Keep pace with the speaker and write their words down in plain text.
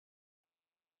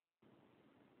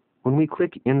When we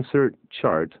click Insert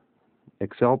Chart,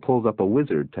 Excel pulls up a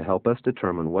wizard to help us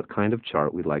determine what kind of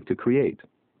chart we'd like to create.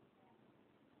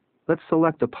 Let's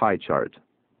select a pie chart.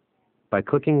 By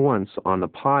clicking once on the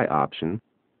Pie option,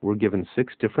 we're given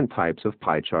 6 different types of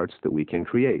pie charts that we can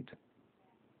create.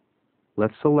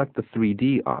 Let's select the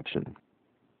 3D option.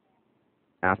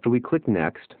 After we click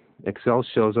Next, Excel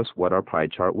shows us what our pie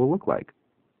chart will look like.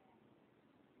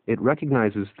 It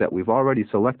recognizes that we've already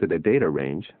selected a data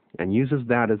range and uses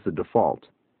that as the default,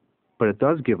 but it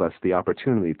does give us the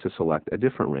opportunity to select a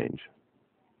different range.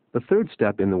 The third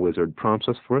step in the wizard prompts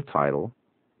us for a title,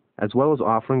 as well as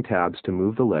offering tabs to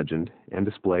move the legend and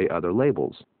display other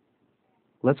labels.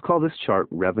 Let's call this chart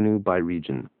Revenue by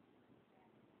Region.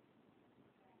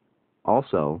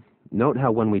 Also, note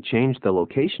how when we change the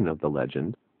location of the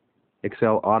legend,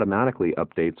 Excel automatically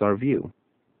updates our view.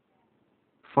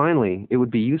 Finally, it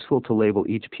would be useful to label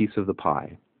each piece of the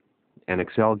pie, and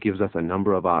Excel gives us a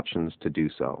number of options to do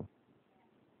so.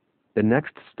 The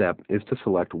next step is to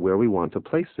select where we want to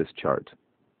place this chart.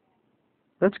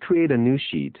 Let's create a new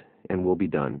sheet, and we'll be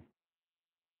done.